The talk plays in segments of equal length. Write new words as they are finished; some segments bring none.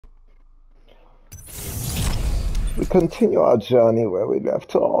We continue our journey where we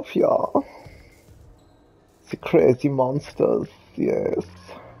left off, y'all. The crazy monsters, yes.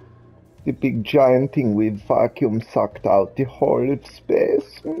 The big giant thing with vacuum sucked out the whole of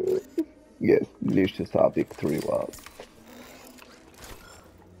space. Yes, delicious our victory was.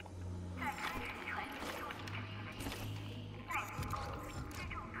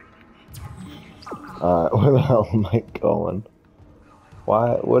 Alright, where the hell am I going?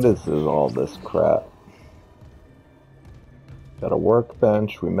 What is all this crap? Got a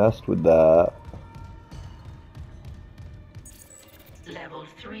workbench, we messed with that. Level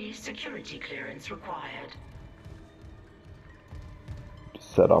 3 security clearance required.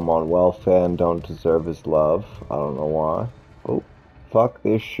 Said I'm on welfare and don't deserve his love. I don't know why. Oh, fuck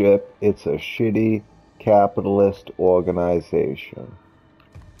this ship. It's a shitty capitalist organization.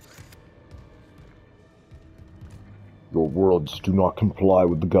 Your words do not comply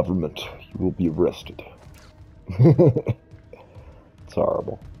with the government. You will be arrested. It's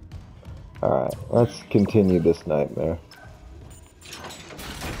horrible. Alright, let's continue this nightmare.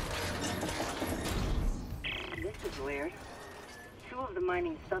 This is weird. Two of the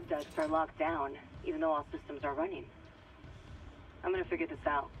mining subducts are locked down, even though all systems are running. I'm gonna figure this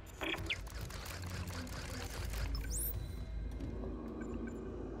out.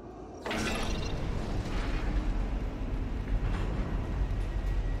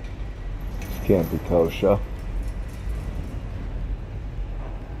 Can't be kosher.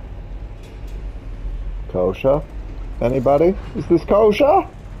 Kosher? Anybody? Is this kosher?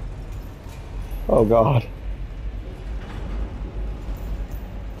 Oh god.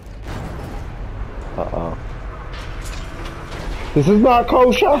 Uh-oh. This is not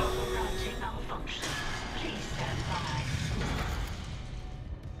kosher!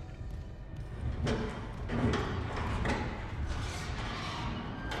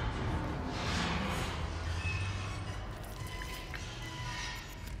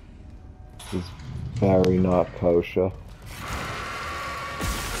 This is very not kosher.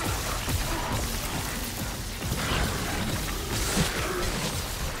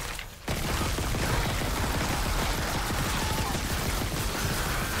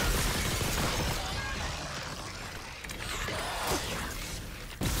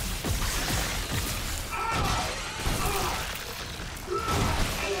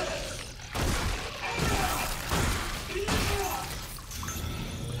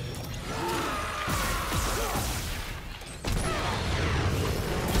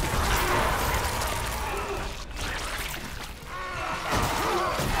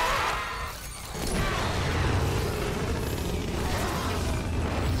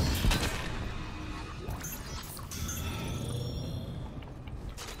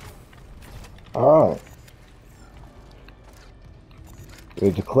 Alright.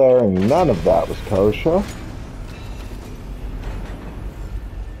 We're declaring none of that was kosher.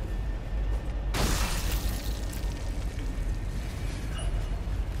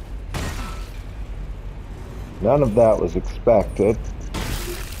 None of that was expected.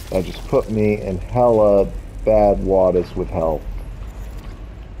 That just put me in hella bad waters with health.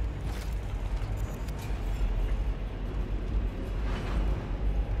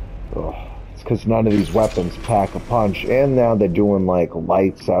 Because none of these weapons pack a punch, and now they're doing like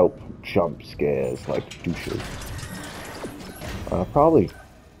lights out jump scares like douches. I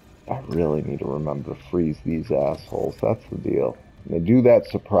really need to remember to freeze these assholes. That's the deal. They do that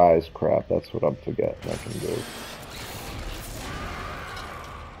surprise crap. That's what I'm forgetting I can do.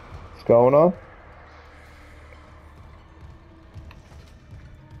 What's going on?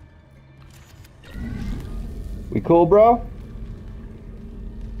 We cool, bro?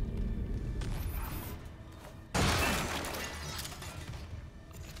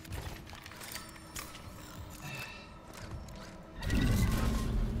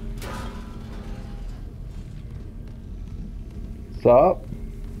 What's up?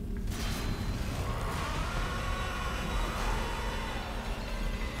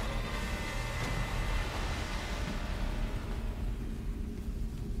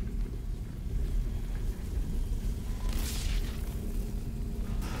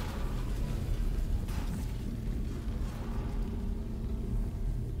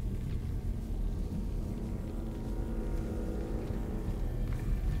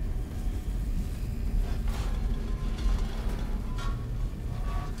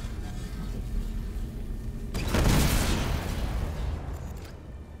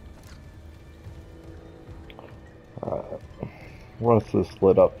 What's this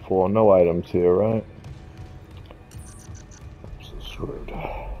lit up for? No items here, right? This is rude.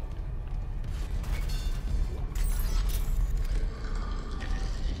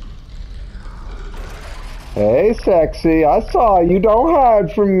 Hey, sexy, I saw you. Don't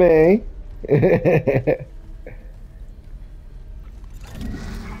hide from me.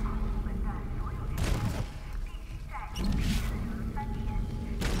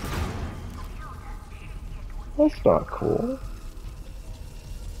 That's not cool.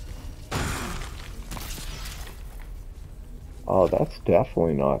 Oh, that's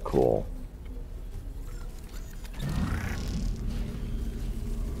definitely not cool.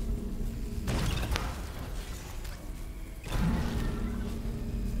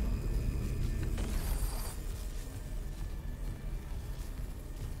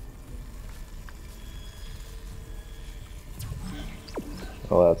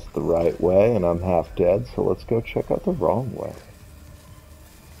 Well, that's the right way, and I'm half dead, so let's go check out the wrong way.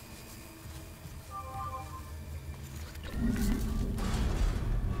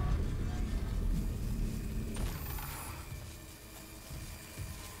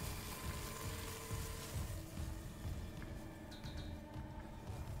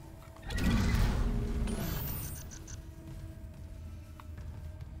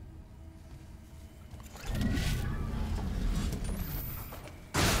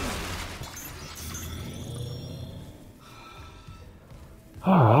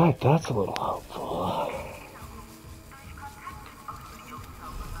 Alright, that's a little helpful.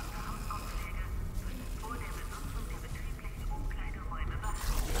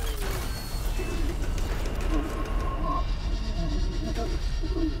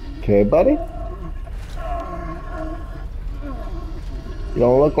 Okay, buddy? You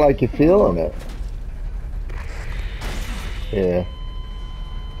don't look like you're feeling it. Yeah.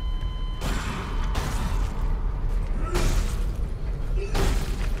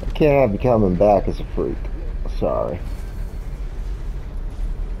 I can't have you coming back as a freak. Sorry.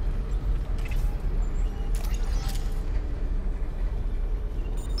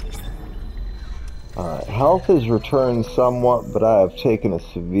 Alright, health is returned somewhat, but I have taken a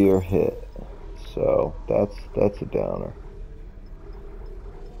severe hit. So, that's a downer.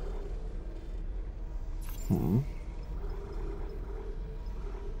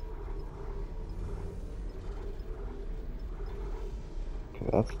 Okay,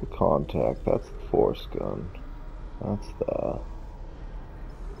 that's the contact, that's the force gun. That's that.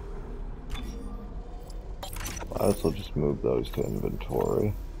 Might as well just move those to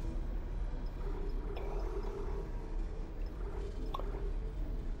inventory.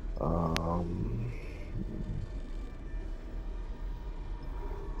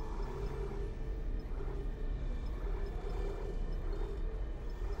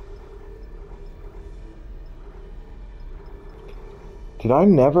 Did I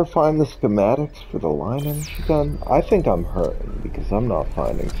never find the schematics for the line energy gun? I think I'm hurting because I'm not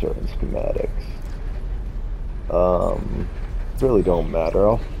finding certain schematics. Really don't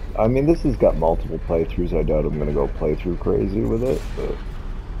matter. I mean, this has got multiple playthroughs. I doubt I'm gonna go playthrough crazy with it, but...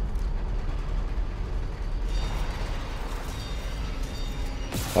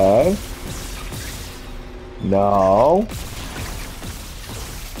 Hey? No.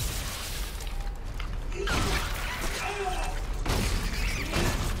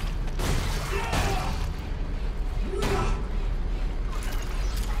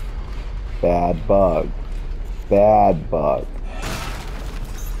 Bad bug. Bad bug.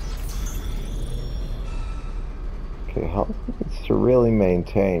 Okay, how it's to really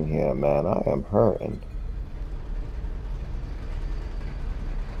maintain here, man. I am hurting.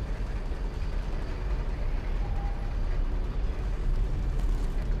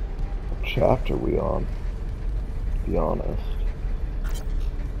 What chapter we on? To be honest.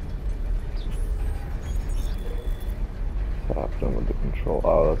 What's happening with the control?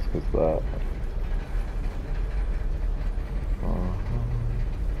 Oh, that's because that.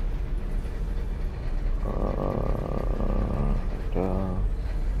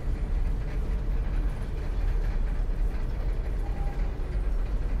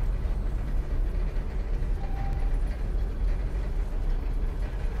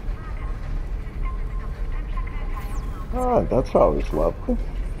 Alright, that's always lovely.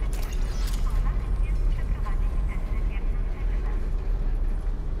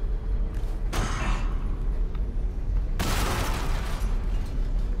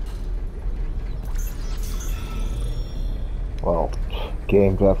 Well,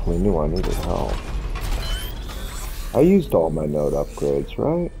 game definitely knew I needed help. I used all my node upgrades,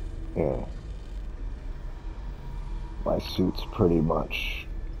 right? Yeah. My suit's pretty much...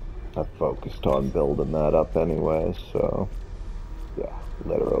 I focused on building that up anyway, so... Yeah,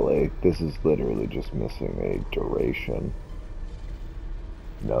 literally. This is literally just missing a duration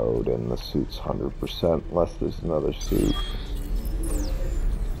node, and the suit's 100% unless there's another suit.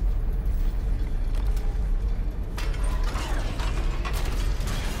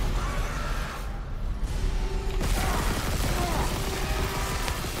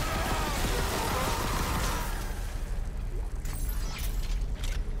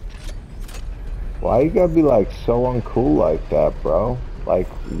 Why you gotta be like so uncool like that, bro? Like,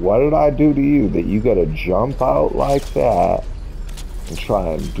 what did I do to you that you gotta jump out like that and try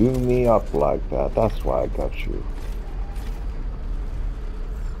and do me up like that? That's why I got you.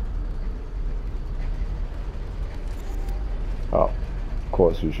 Oh, of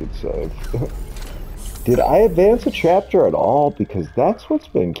course we should save. Did I advance a chapter at all? Because that's what's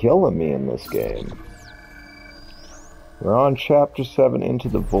been killing me in this game. We're on chapter 7, Into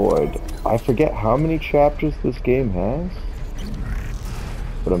the Void. I forget how many chapters this game has,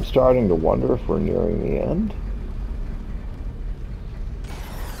 but I'm starting to wonder if we're nearing the end.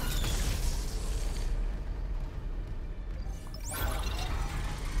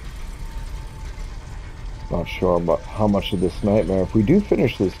 Not sure about how much of this nightmare. If we do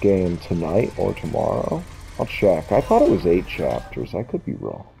finish this game tonight or tomorrow, I'll check. I thought it was 8 chapters. I could be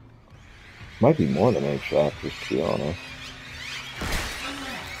wrong. Might be more than 8 chapters, to be honest.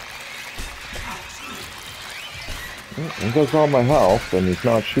 He gets all my health, and he's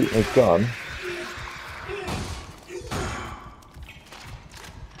not shooting his gun.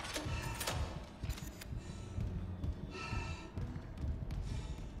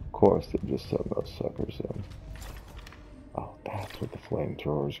 Of course, they just send those suckers in. Oh, that's what the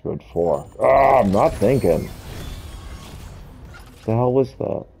flamethrower is good for. Ah, I'm not thinking. What the hell was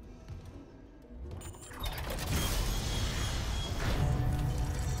that?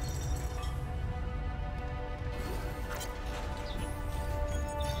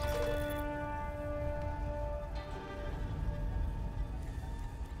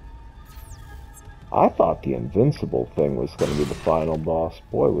 I thought the invincible thing was going to be the final boss.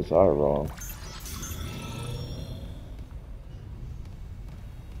 Boy, was I wrong.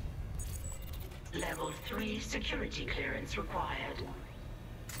 Level 3 security clearance required.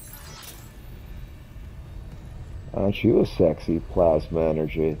 Aren't you a sexy plasma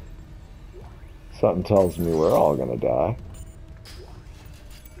energy? Something tells me we're all going to die.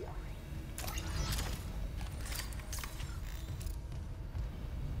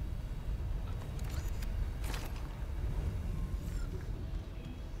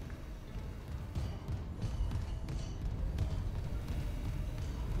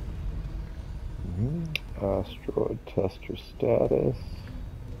 Asteroid tester status.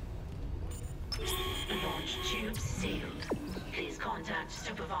 Launch tubes sealed. Please contact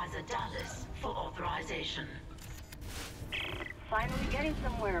Supervisor Dallas for authorization. Finally getting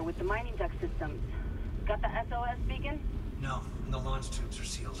somewhere with the mining duct systems. Got the SOS beacon? No, and the launch tubes are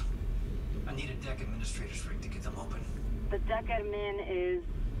sealed. I need a deck administrator's rig to get them open. The deck admin is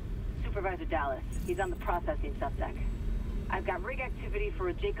Supervisor Dallas. He's on the processing subdeck. I've got rig activity for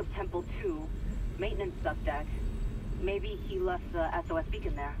a Jacob Temple 2 maintenance subdeck. Maybe he left the SOS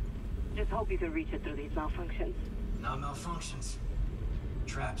beacon there. Just hope you can reach it through these malfunctions. Not malfunctions.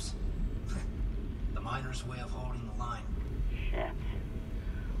 Traps. The miner's way of holding the line. Shit.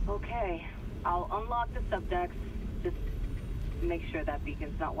 Okay, I'll unlock the subdecks. Just make sure that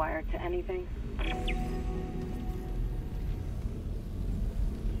beacon's not wired to anything.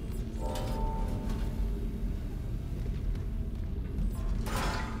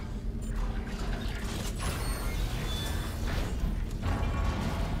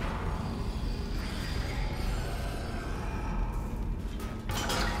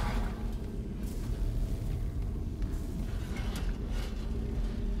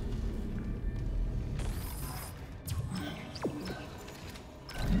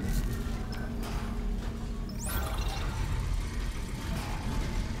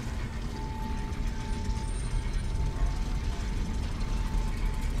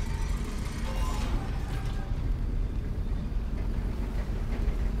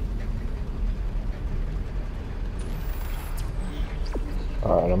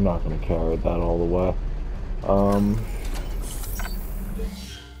 Alright, I'm not going to carry that all the way.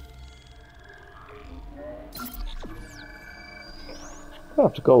 I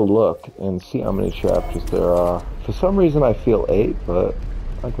have to go look and see how many chapters there are. For some reason I feel 8, but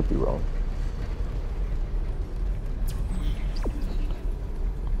I could be wrong.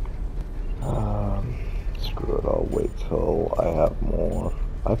 Screw it, I'll wait till I have more.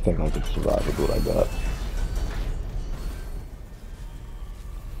 I think I can survive with what I got.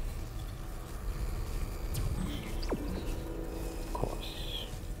 Of course.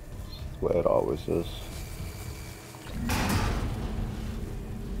 It's the way it always is.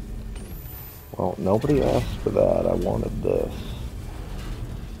 Well, nobody asked for that. I wanted this.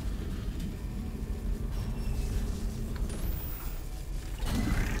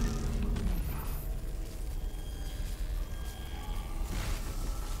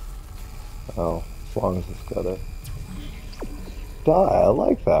 Oh, as long as it's got it. Die, I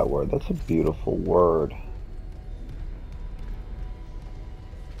like that word. That's a beautiful word.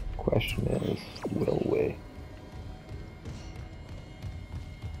 Question is, will we?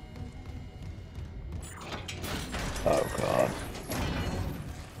 Oh god.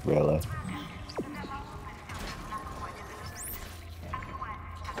 Really?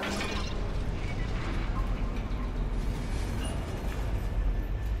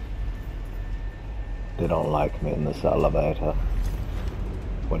 They don't like me in this elevator.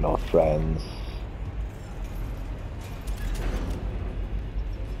 We're not friends.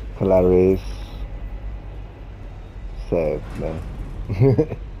 Clarice, save me.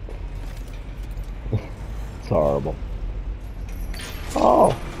 It's horrible.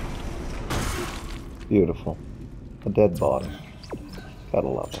 Oh! Beautiful. A dead body. Gotta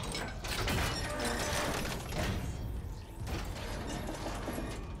love it.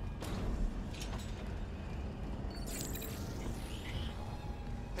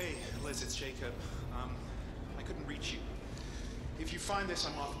 Hey, Liz, it's Jacob. I couldn't reach you. If you find this,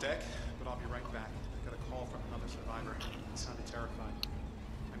 I'm off deck, but I'll be right back. I got a call from another survivor. He sounded terrified.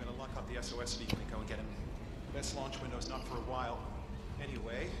 I'm gonna lock up the SOS beacon and go and get him. Best launch window's not for a while.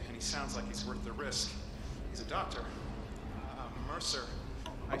 Anyway, and he sounds like he's worth the risk. He's a doctor. Mercer,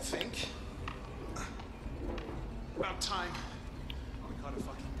 I think. About time. We got a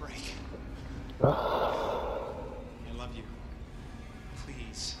fucking break. I love you.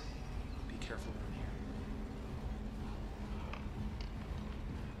 Please, be careful around here.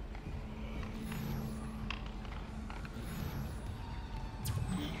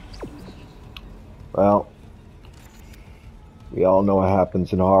 Well, we all know what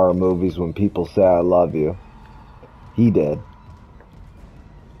happens in horror movies when people say I love you. He did.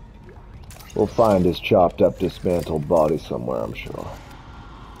 We'll find his chopped up, dismantled body somewhere, I'm sure.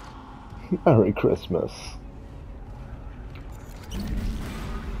 Merry Christmas.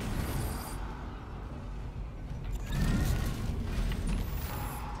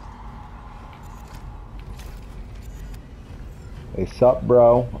 Hey, sup,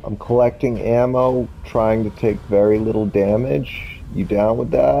 bro? I'm collecting ammo, trying to take very little damage. You down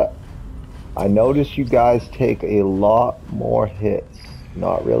with that? I notice you guys take a lot more hits.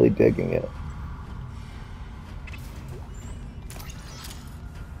 Not really digging it.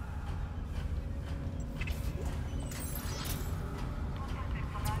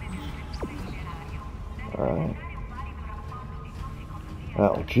 Alright.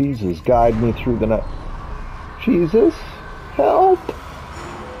 Oh, Jesus, guide me through the night. Jesus? Help!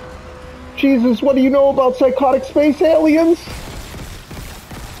 Jesus, what do you know about psychotic space aliens?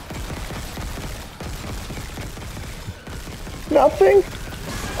 Nothing?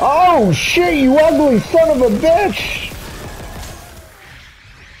 Oh shit, you ugly son of a bitch!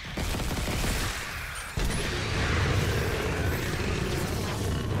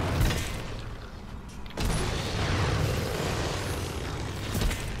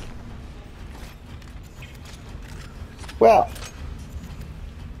 Well,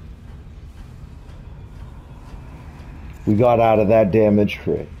 we got out of that damage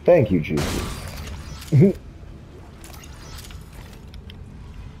free. Thank you, Jesus. There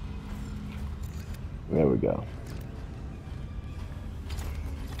we go.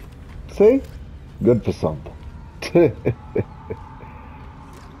 See? Good for something. That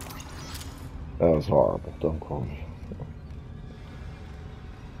was horrible. Don't call me.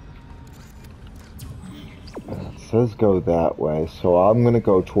 It says go that way, so I'm gonna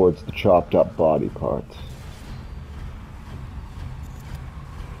go towards the chopped up body parts.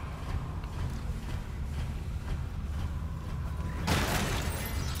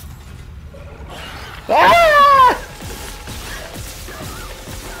 Ah!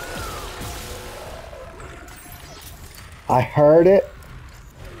 I heard it.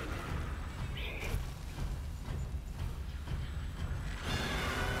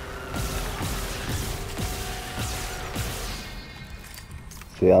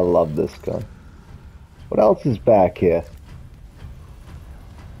 See, I love this gun. What else is back here?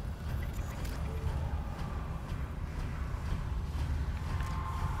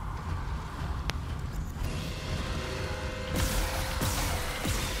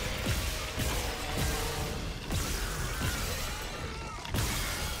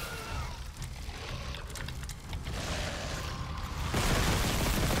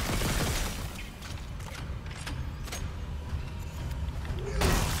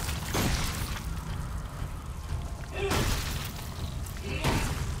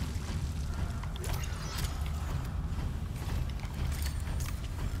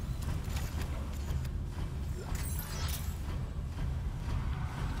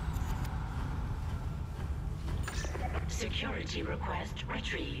 Security request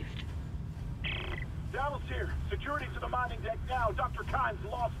retrieved. Dallas here. Security to the mining deck now. Dr. Kynes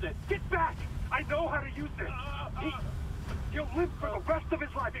lost it. Get back! I know how to use this. He'll live for the rest of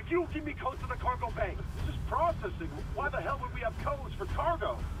his life if you don't give me codes to the cargo bay. This is processing. Why the hell would we have codes for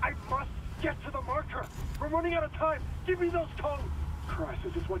cargo? I must get to the marker. We're running out of time. Give me those codes. Christ,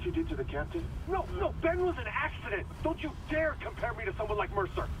 is this what you did to the captain? No, Ben was an accident. Don't you dare compare me to someone like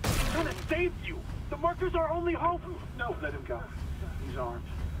Mercer. He's trying to save you. The marker's our only hope. No, let him go. He's armed.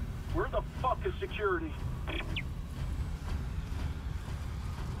 Where the fuck is security?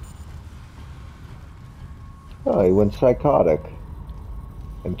 Oh, he went psychotic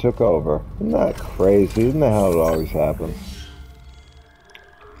and took over. Isn't that crazy? Isn't that how it always happens?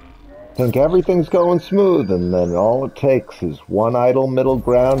 Think everything's going smooth, and then all it takes is one idle middle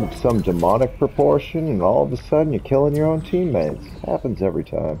ground of some demonic proportion, and all of a sudden you're killing your own teammates. Happens every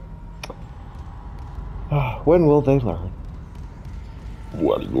time. When will they learn?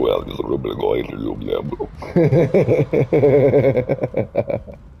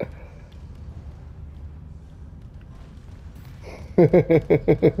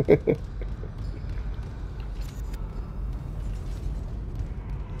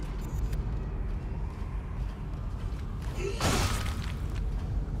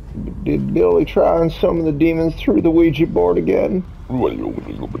 Did Billy try and summon the demons through the Ouija board again?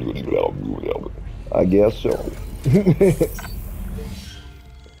 I guess so.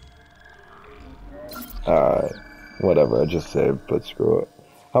 Alright. Whatever, I just saved, but screw it.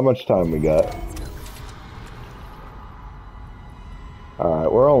 How much time we got?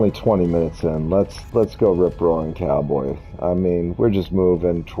 Alright, we're only 20 minutes in. Let's go rip-roaring cowboy. I mean, we're just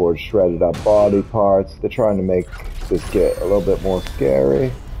moving towards shredded up body parts. They're trying to make this get a little bit more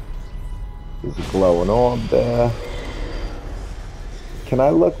scary. There's a glowing orb there. Can I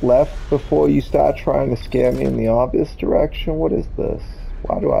look left before you start trying to scare me in the obvious direction? What is this?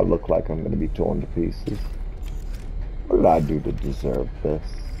 Why do I look like I'm going to be torn to pieces? What did I do to deserve this?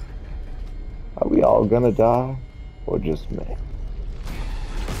 Are we all going to die? Or just me?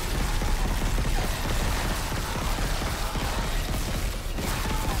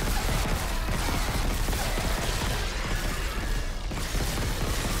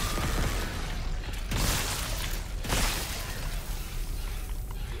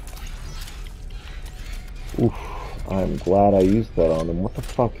 Oof, I'm glad I used that on him. What the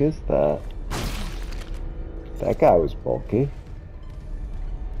fuck is that? That guy was bulky.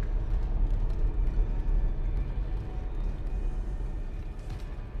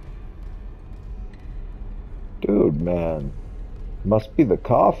 Dude, man. Must be the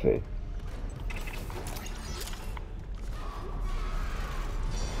coffee.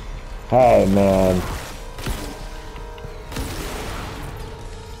 Hey, man.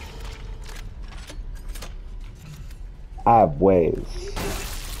 I have ways.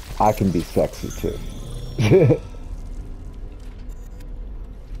 I can be sexy too.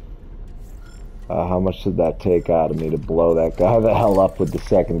 How much did that take out of me to blow that guy the hell up with the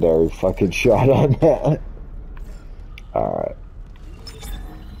secondary fucking shot on that? Alright.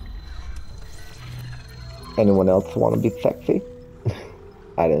 Anyone else want to be sexy?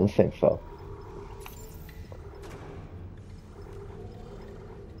 I didn't think so.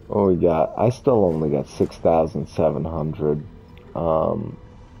 What we got? I still only got 6,700.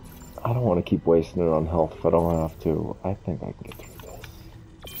 I don't want to keep wasting it on health if I don't have to. I think I can get through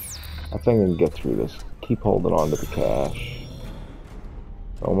this. I think I can get through this. Keep holding on to the cash.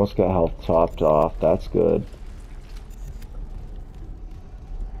 Almost got health topped off. That's good.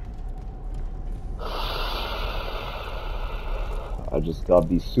 I just gotta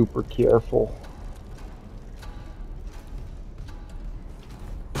be super careful.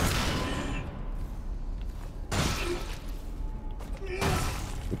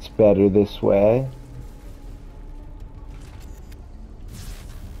 It's better this way.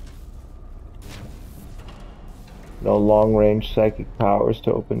 No long-range psychic powers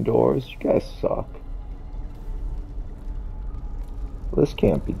to open doors. You guys suck. Well, this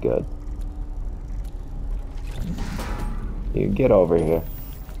can't be good. You get over here.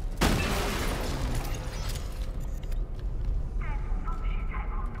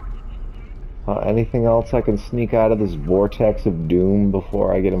 Anything else I can sneak out of this vortex of doom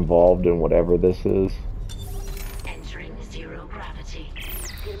before I get involved in whatever this is? Entering zero gravity.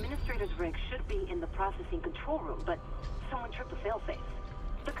 The administrator's rig should be in the processing control room, but someone tripped the failsafe.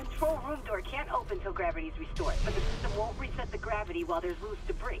 The control room door can't open till gravity is restored, but the system won't reset the gravity while there's loose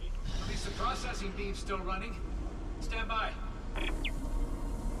debris. At least the processing beam's still running. Stand by.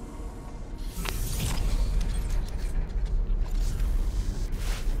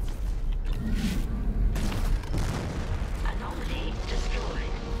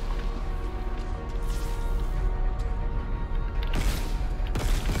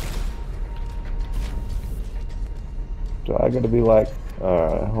 So I gotta be like,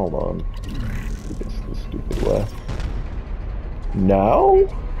 alright, hold on. Do this the stupid way. No?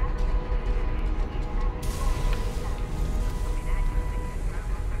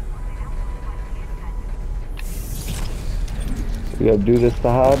 We gotta do this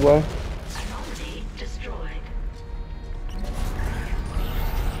the hard way? Anomaly destroyed.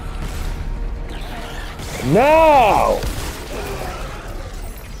 No!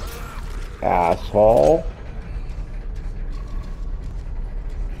 Asshole.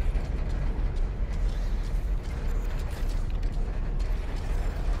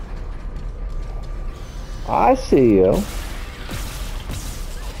 I see you.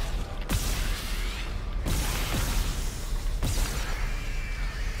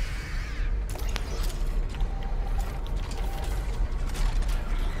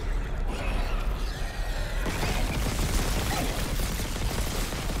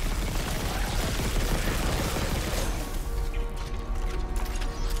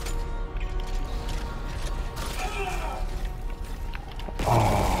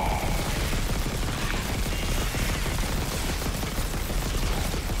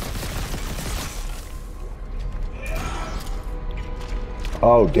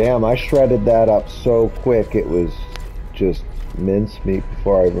 Oh damn, I shredded that up so quick it was just mincemeat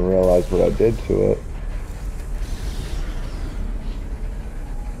before I even realized what I did to it.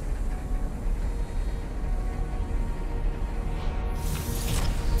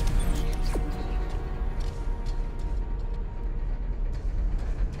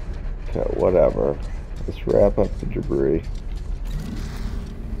 Okay, whatever. Let's wrap up the debris.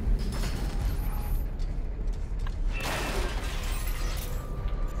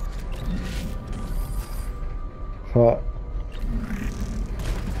 Huh.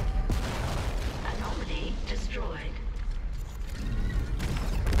 Anomaly destroyed.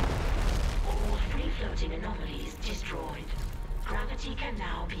 All free-floating anomalies destroyed. Gravity can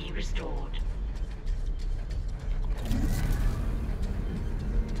now be restored.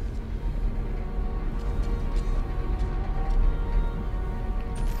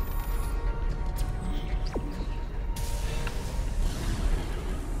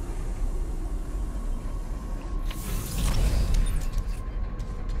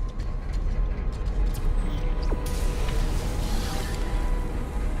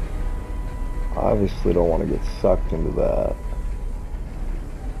 Obviously don't want to get sucked into that.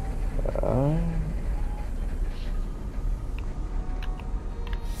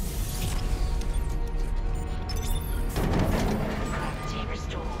 Gravity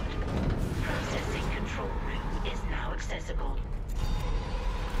restored. Processing control room is now accessible.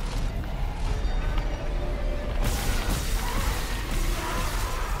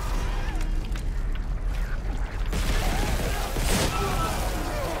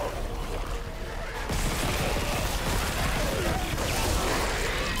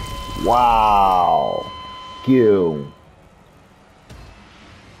 Wow. Gil.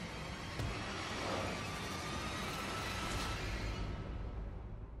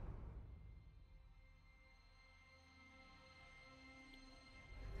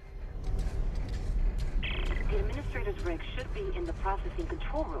 The administrator's rig should be in the processing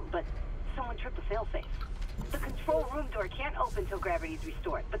control room, but someone tripped the failsafe. The control room door can't open till gravity is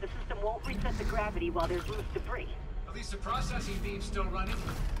restored, but the system won't reset the gravity while there's loose debris. At least the processing beam's still running.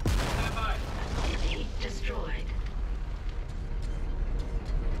 Stand by. Anomaly destroyed.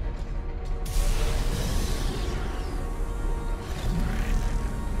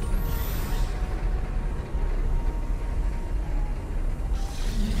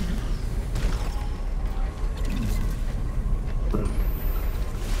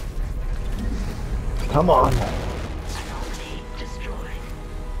 Come on. Anomaly destroyed.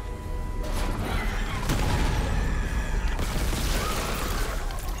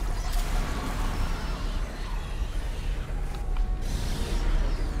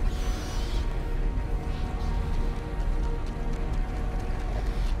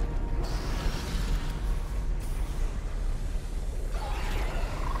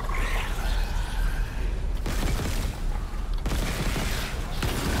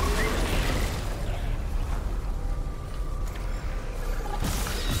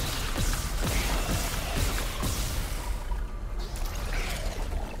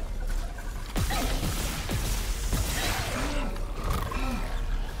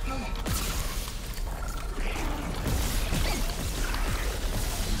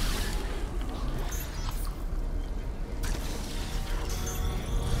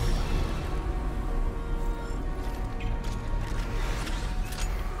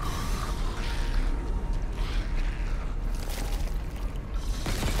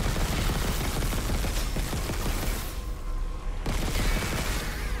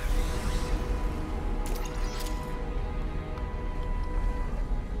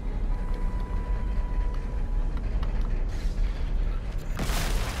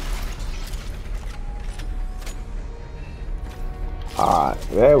 Alright,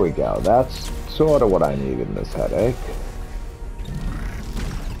 there we go. That's sort of what I need in this headache.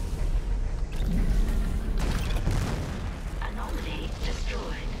 Anomaly destroyed.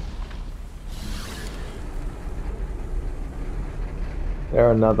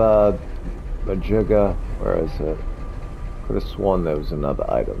 There another Majigga. Where is it? Could have sworn there was another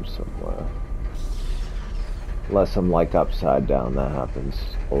item somewhere. Unless I'm like upside down, that happens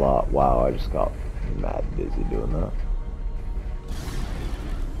a lot. Wow, I just got mad busy doing that.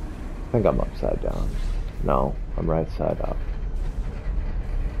 I think I'm upside down. No, I'm right side up.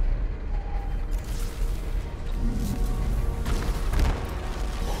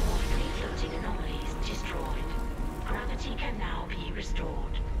 All free-floating anomalies destroyed. Gravity can now be restored.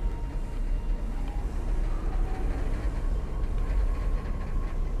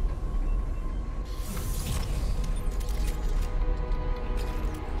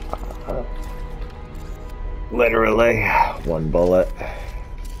 Literally, one bullet.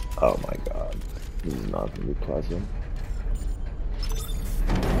 Oh my god. This is not gonna be pleasant.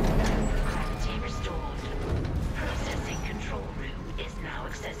 Gravity restored. Processing control room is now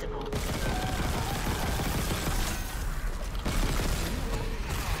accessible.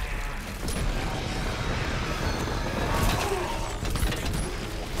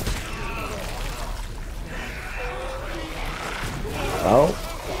 Oh.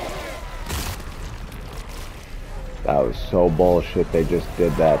 That was so bullshit, they just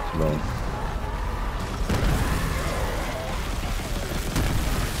did that to me.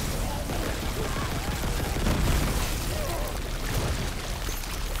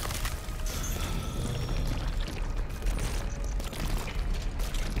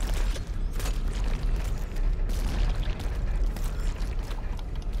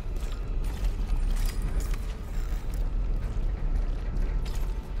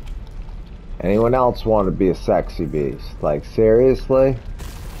 Anyone else want to be a sexy beast? Like, seriously?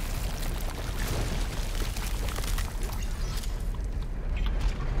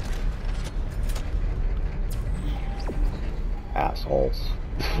 Assholes.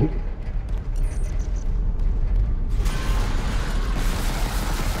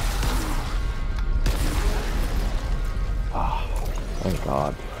 Ah, thank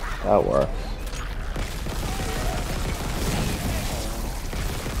God. That works.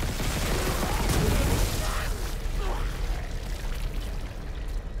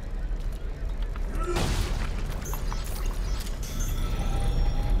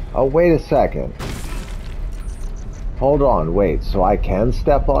 Oh, wait a second. Hold on, wait, so I can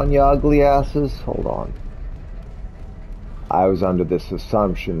step on you ugly asses? Hold on. I was under this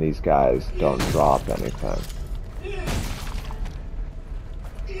assumption these guys don't drop anything.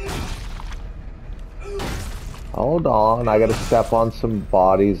 Hold on, I gotta step on some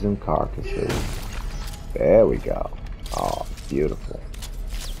bodies and carcasses. There we go. Oh, beautiful.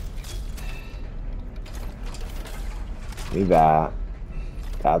 Give me that.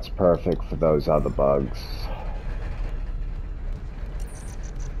 That's perfect for those other bugs.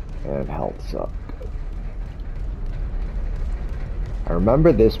 And health's up. I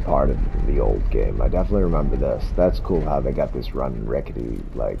remember this part of the old game. I definitely remember this. That's cool how they got this running rickety,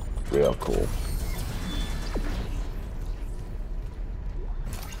 like, real cool.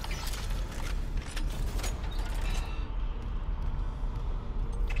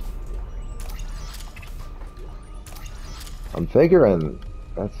 I'm figuring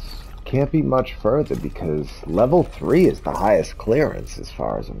that's can't be much further because level 3 is the highest clearance as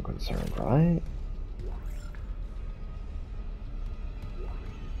far as I'm concerned, right?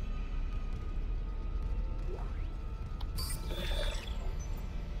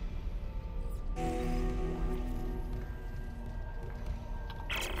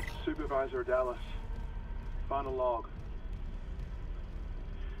 Supervisor Dallas, final log.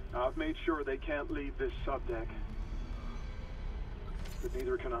 Now, I've made sure they can't leave this subdeck. But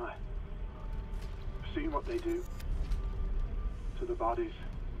neither can I. I've seen what they do to the bodies,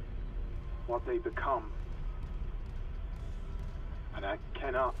 what they become. And I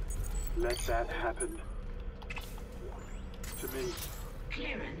cannot let that happen to me.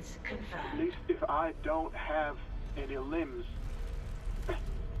 Clearance At confirmed. least if I don't have any limbs,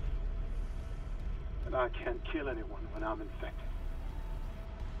 and I can't kill anyone when I'm infected.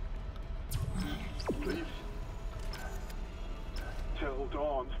 Please tell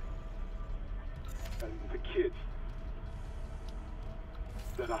Dawn and the kids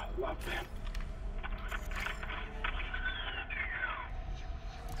that I love them.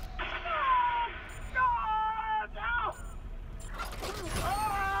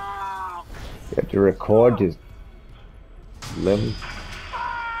 You have to record his limbs.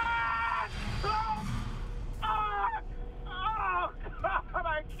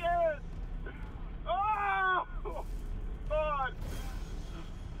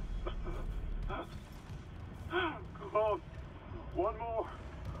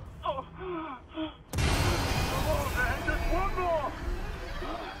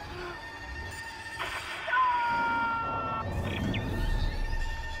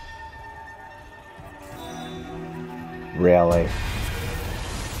 Really?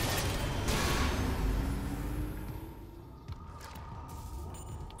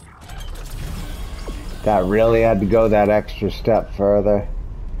 That really had to go that extra step further?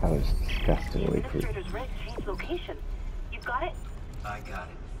 That was disgustingly creepy. Administrator's red changed location. You got it? I got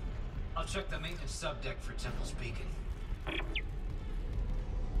it. I'll check the maintenance subdeck for Temple's Beacon.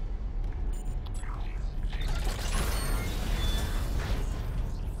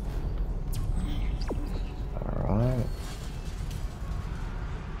 Alright.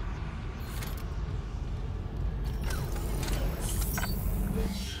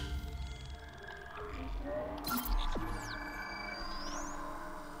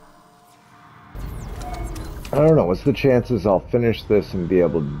 I don't know, what's the chances I'll finish this and be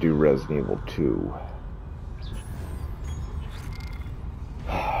able to do Resident Evil 2?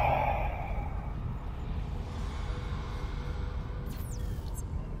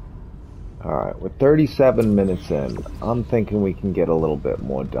 Alright, we're 37 minutes in. I'm thinking we can get a little bit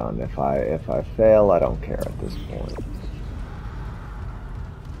more done. If I fail, I don't care at this point.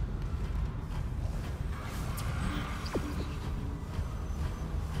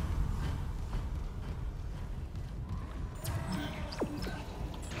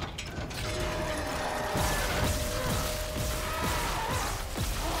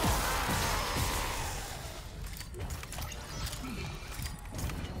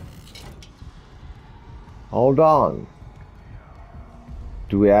 Hold on.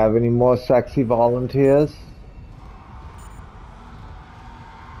 Do we have any more sexy volunteers?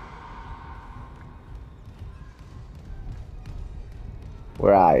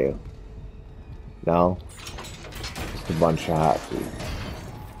 Where are you? No? Just a bunch of hot dudes.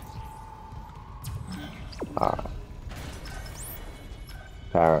 Alright.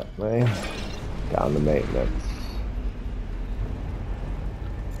 Apparently, down to maintenance.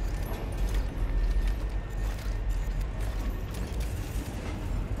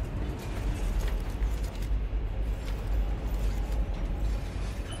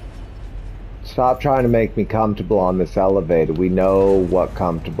 Stop trying to make me comfortable on this elevator. We know what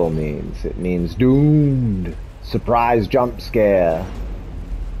comfortable means. It means doomed. Surprise jump scare.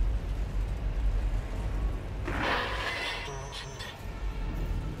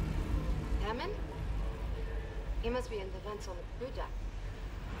 Hammond? He must be in the vents on the crew deck.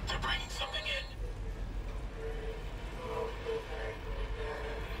 They're bringing something in.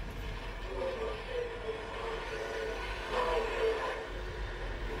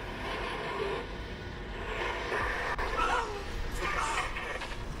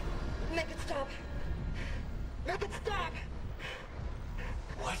 Make it stop! Make it stop!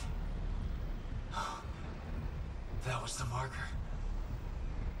 What? That was the marker.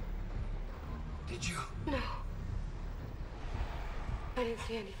 Did you? No. I didn't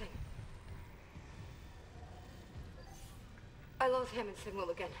see anything. I lost Hammond's signal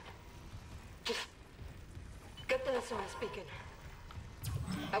again. Just get the SOS beacon.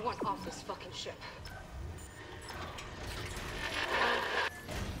 I want off this fucking ship.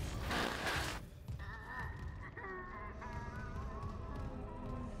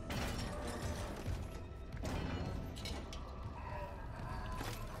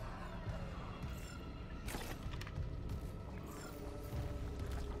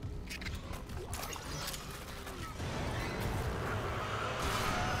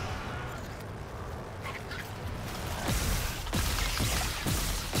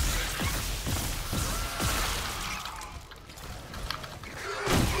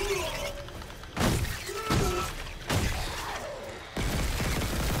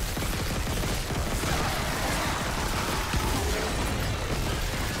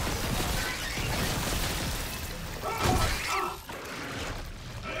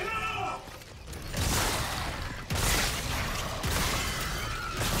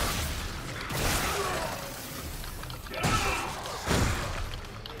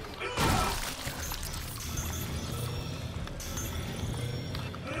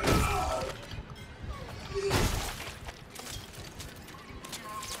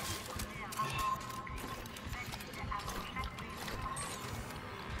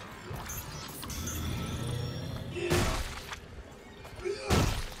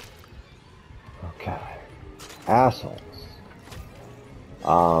 Assholes.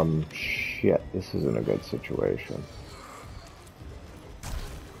 Shit, this isn't a good situation.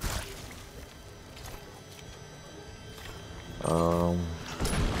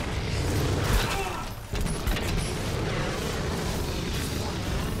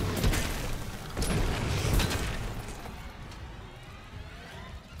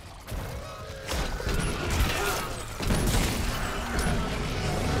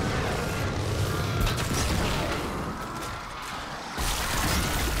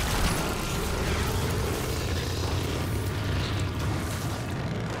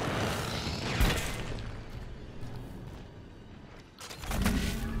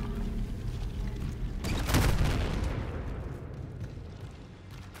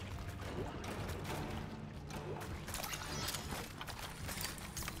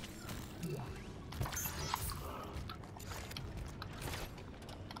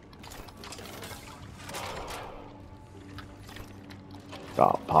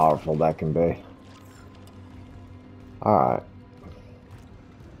 powerful that can be. Alright.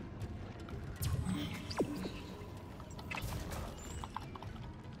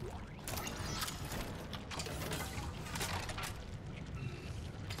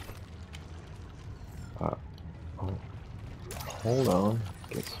 Hold on,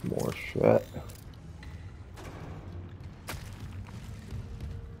 get some more shit.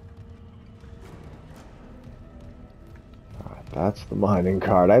 Alright, that's the mining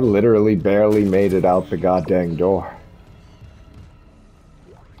cart. I literally barely made it out the goddamn door.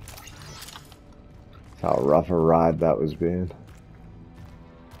 That's how rough a ride that was being.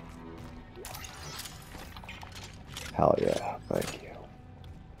 Hell yeah, thank you.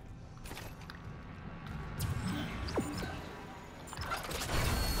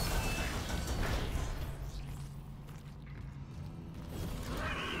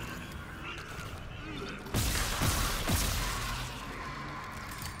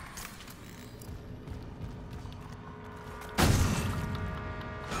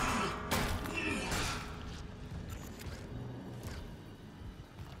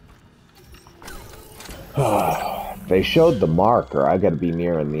 They showed the marker. I gotta be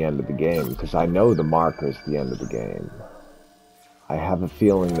nearing the end of the game, because I know the marker's the end of the game. I have a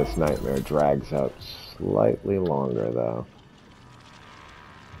feeling this nightmare drags out slightly longer, though.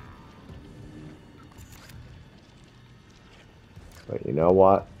 But you know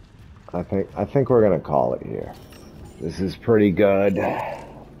what? I think we're gonna call it here. This is pretty good.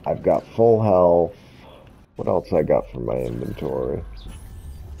 I've got full health. What else I got from my inventory?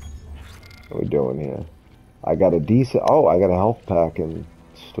 What are we doing here? I got a decent... Oh, I got a health pack in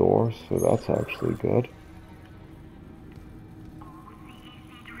store, so that's actually good.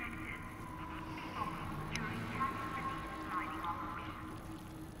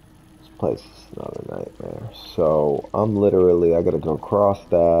 This place is another nightmare. So, I'm literally... I gotta go across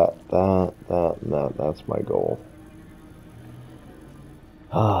that, and that. That's my goal.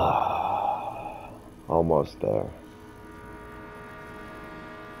 Almost there.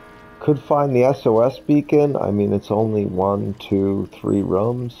 Could find the SOS beacon. I mean, it's only 1, 2, 3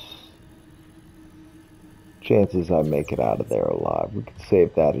 rooms. Chances I make it out of there alive. We could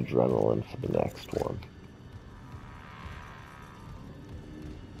save that adrenaline for the next one.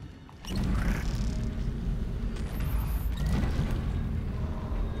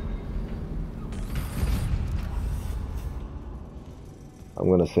 I'm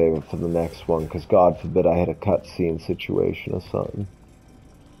gonna save it for the next one, because God forbid I hit a cutscene situation or something.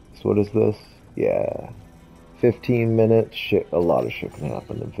 So what is this? Yeah. 15 minutes? Shit, a lot of shit can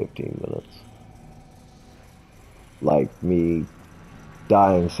happen in 15 minutes. Like me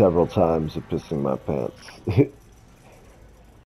dying several times and pissing my pants.